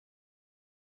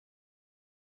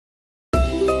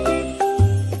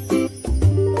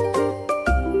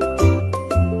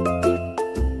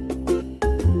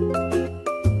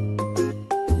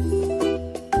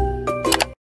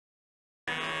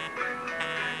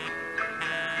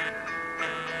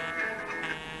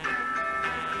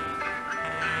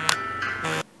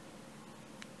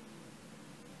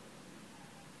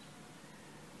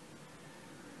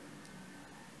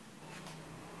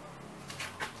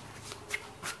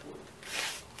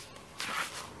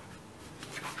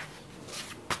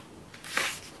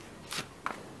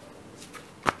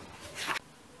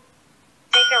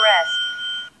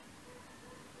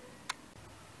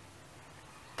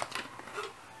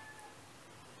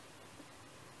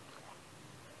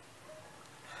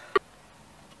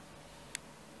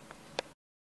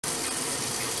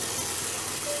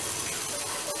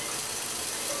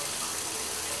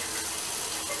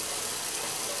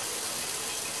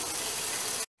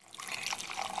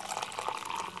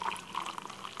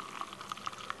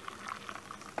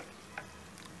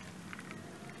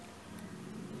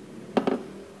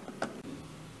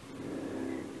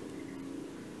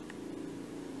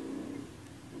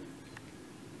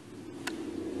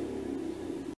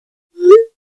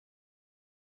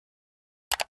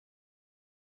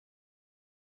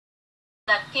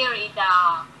that carry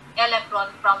the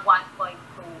electron from one point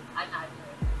to another.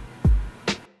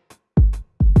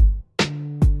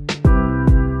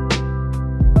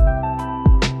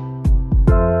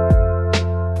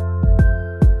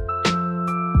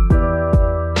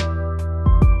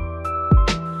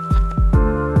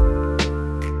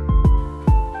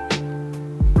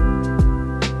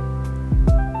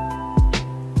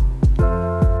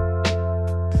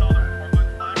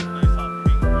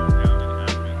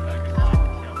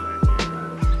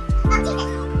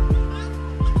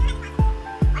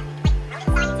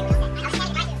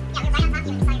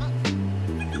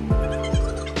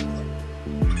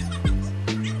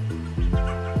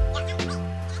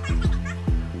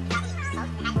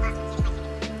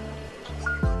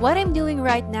 What I'm doing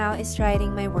right now is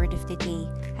writing my word of the day.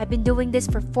 I've been doing this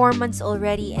for 4 months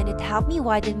already and it helped me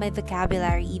widen my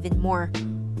vocabulary even more.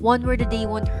 One word a day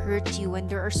won't hurt you when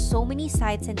there are so many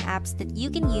sites and apps that you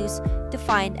can use to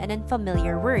find an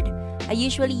unfamiliar word. I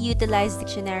usually utilize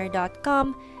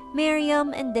dictionary.com,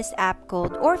 Merriam, and this app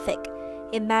called Orphic.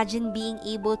 Imagine being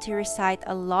able to recite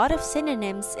a lot of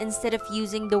synonyms instead of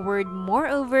using the word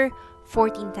moreover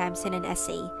 14 times in an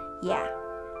essay. Yeah.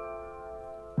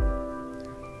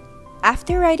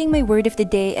 After writing my word of the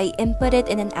day, I input it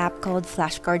in an app called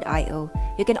Flashcard.io.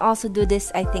 You can also do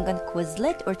this, I think, on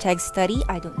Quizlet or TechStudy.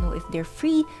 I don't know if they're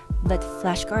free, but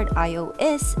Flashcard.io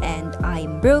is, and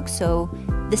I'm broke, so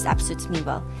this app suits me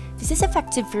well. This is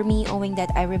effective for me owing that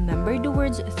I remember the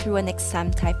words through an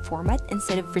exam-type format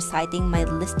instead of reciting my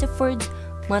list of words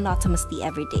monotonously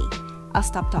every day. I'll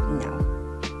stop talking now.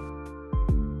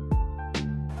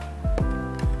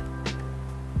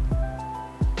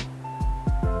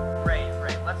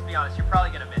 Let's be honest, you're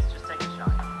probably gonna miss. Just take a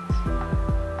shot.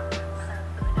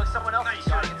 Look, someone else is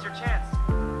shooting. It's your chance.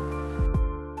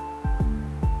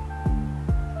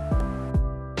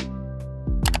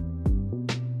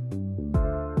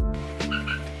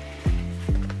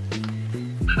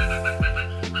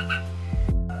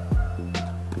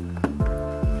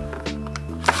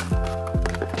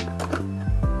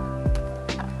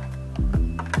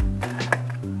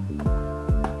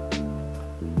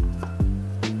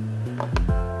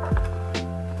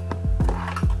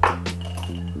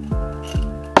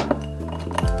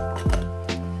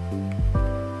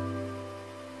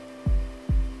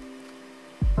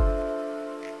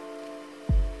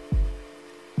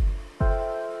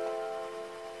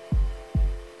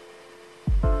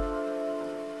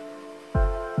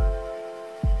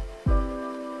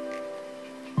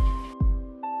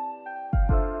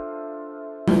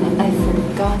 I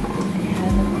forgot I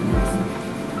have a class.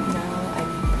 Now I'm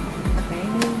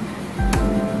kind of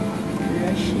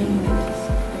rushing because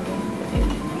I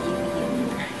really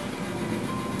am.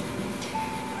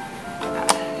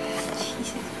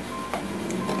 Jesus.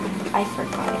 I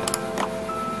forgot it.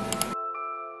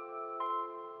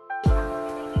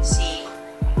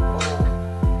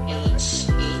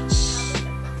 CHH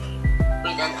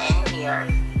with an N here,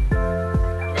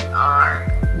 and an R,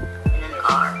 and an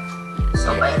R. So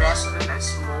by resonance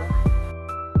move.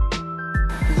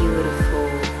 Beautiful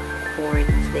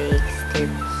cornflakes,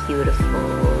 they're beautiful,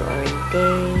 aren't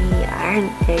they?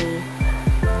 Aren't they?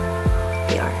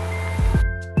 They are.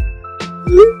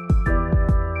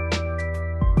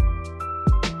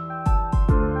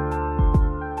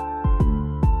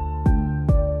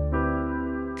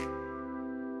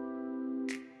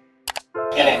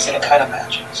 And it kind of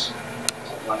matches.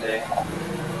 So one day,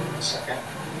 second.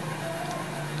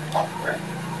 Right.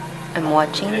 I'm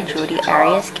watching the Jodi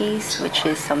Arias case, which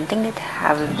is something that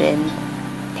has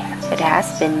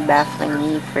been baffling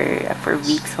me for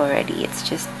weeks already. It's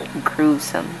just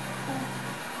gruesome.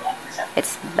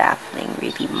 It's baffling,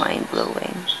 really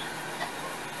mind-blowing,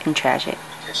 and tragic.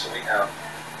 Okay, so we have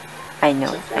I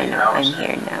know, I'm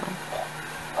here now,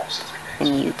 in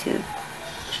YouTube,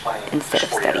 instead of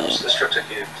studying. This trip took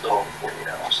you a little over 48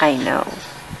 hours. I know.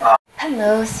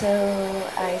 Hello, so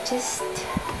I just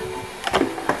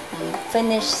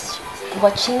finished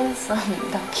watching some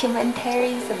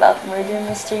documentaries about murder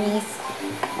mysteries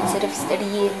instead of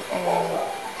studying, and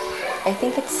I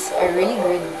think it's a really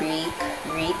great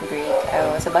break. I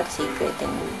was about to say good,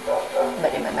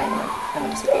 but in my mind I'm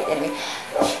going to say great anyway.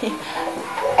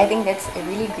 I think that's a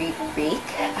really great break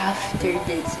after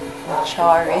this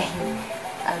jarring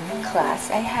class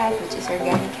I had, which is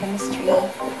organic chemistry.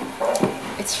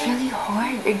 It's really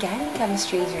hard. Organic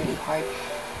chemistry is really hard.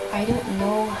 I don't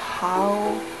know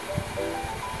how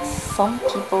some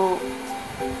people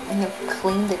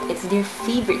claim that it's their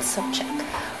favorite subject,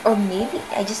 or maybe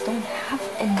I just don't have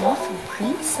enough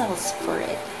brain cells for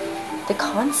it. The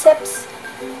concepts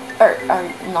are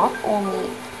not only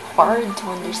hard to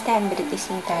understand, but at the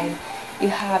same time, you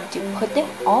have to put them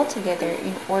all together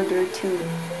in order to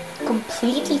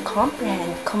completely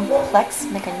comprehend complex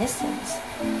mechanisms.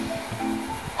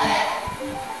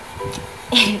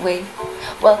 Anyway,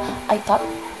 well, I thought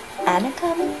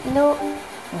Anacam,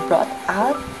 brought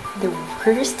out the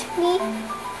worst in me.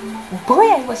 Boy,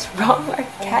 I was wrong.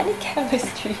 Organic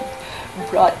chemistry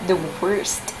brought the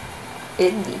worst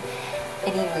in me.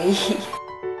 Anyway.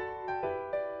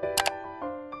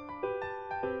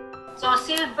 So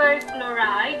silver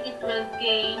chloride, it will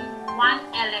gain 1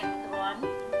 electron.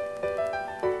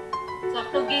 So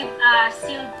to give a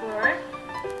silver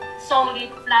solid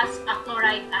plus a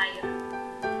chloride ion.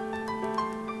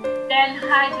 Then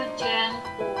hydrogen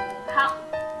to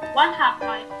 1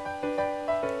 half-life.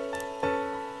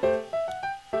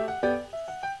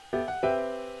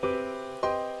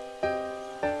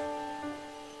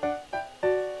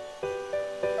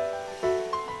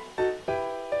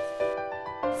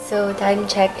 So time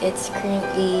check, it's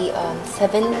currently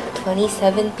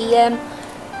 7:27 p.m.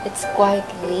 It's quite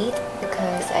late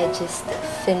because I just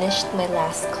finished my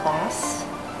last class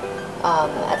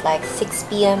at like 6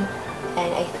 p.m.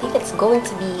 and I think it's going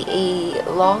to be a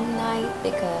long night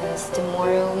because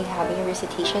tomorrow we have a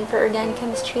recitation for organic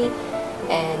chemistry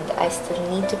and I still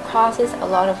need to process a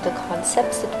lot of the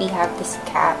concepts that we have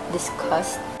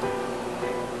discussed.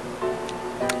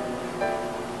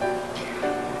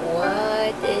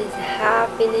 What is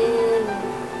happening?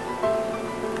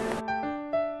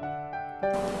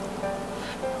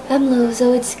 Hello,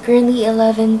 so it's currently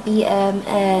 11 p.m.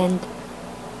 and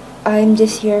I'm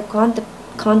just here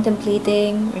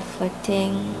contemplating,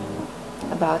 reflecting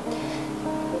about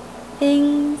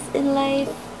things in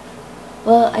life.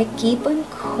 Well, I keep on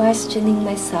questioning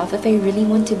myself if I really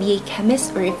want to be a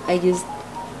chemist or if I just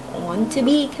want to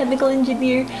be a chemical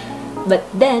engineer. But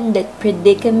then that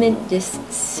predicament just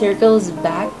circles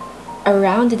back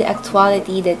around to the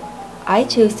actuality that I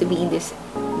chose to be in this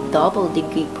double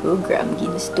degree program.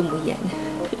 Ginusto mo yan.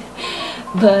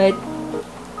 But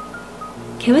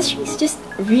chemistry is just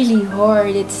really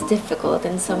hard. It's difficult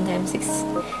and sometimes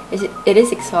it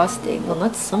is exhausting. Well,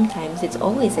 not sometimes, it's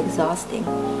always exhausting.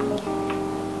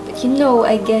 But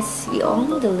I guess we all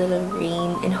need a little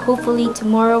rain and hopefully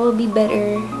tomorrow will be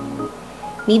better.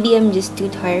 Maybe I'm just too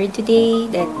tired today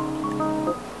that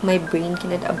my brain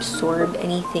cannot absorb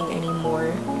anything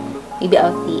anymore. Maybe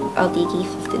I'll take a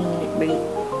 15-minute break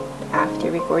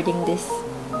after recording this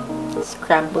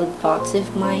scrambled thoughts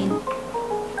of mine.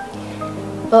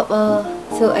 But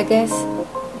so I guess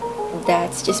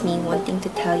that's just me wanting to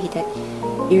tell you that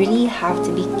you really have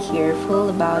to be careful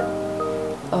about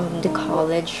the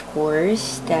college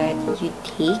course that you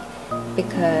take,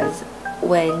 because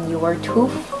when you are too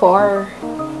far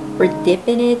or deep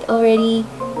in it already,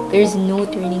 there's no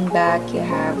turning back. You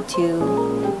have to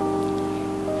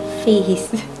face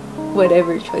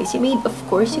whatever choice you made. Of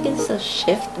course, you can still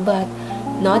shift, but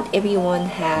not everyone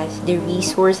has the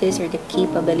resources or the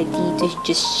capability to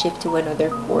just shift to another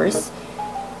course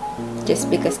just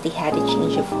because they had a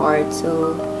change of heart.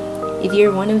 So if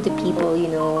you're one of the people,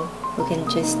 who can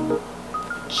just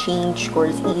change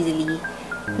course easily,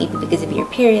 maybe because of your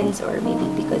parents or maybe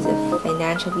because of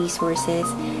financial resources,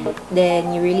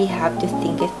 then you really have to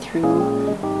think it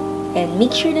through and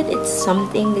make sure that it's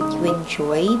something that you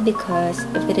enjoy. Because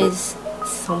if it is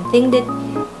something that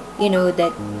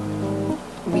that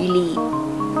really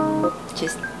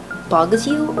just bugs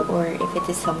you, or if it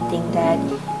is something that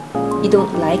you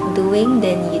don't like doing,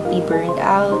 then you'd be burned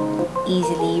out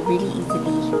really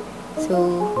easily.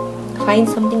 So find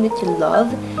something that you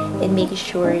love and make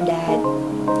sure that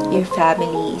your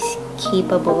family is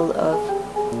capable of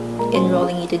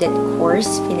enrolling you to that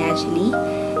course financially.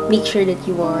 Make sure that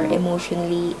you are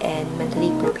emotionally and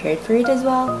mentally prepared for it as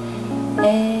well.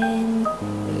 And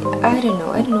I don't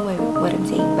know what I'm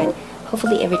saying, but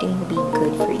hopefully everything will be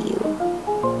good for you.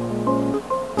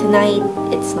 Tonight,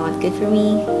 it's not good for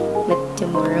me, but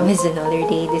tomorrow is another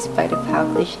day despite of how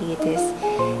cliche it is.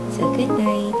 So good night.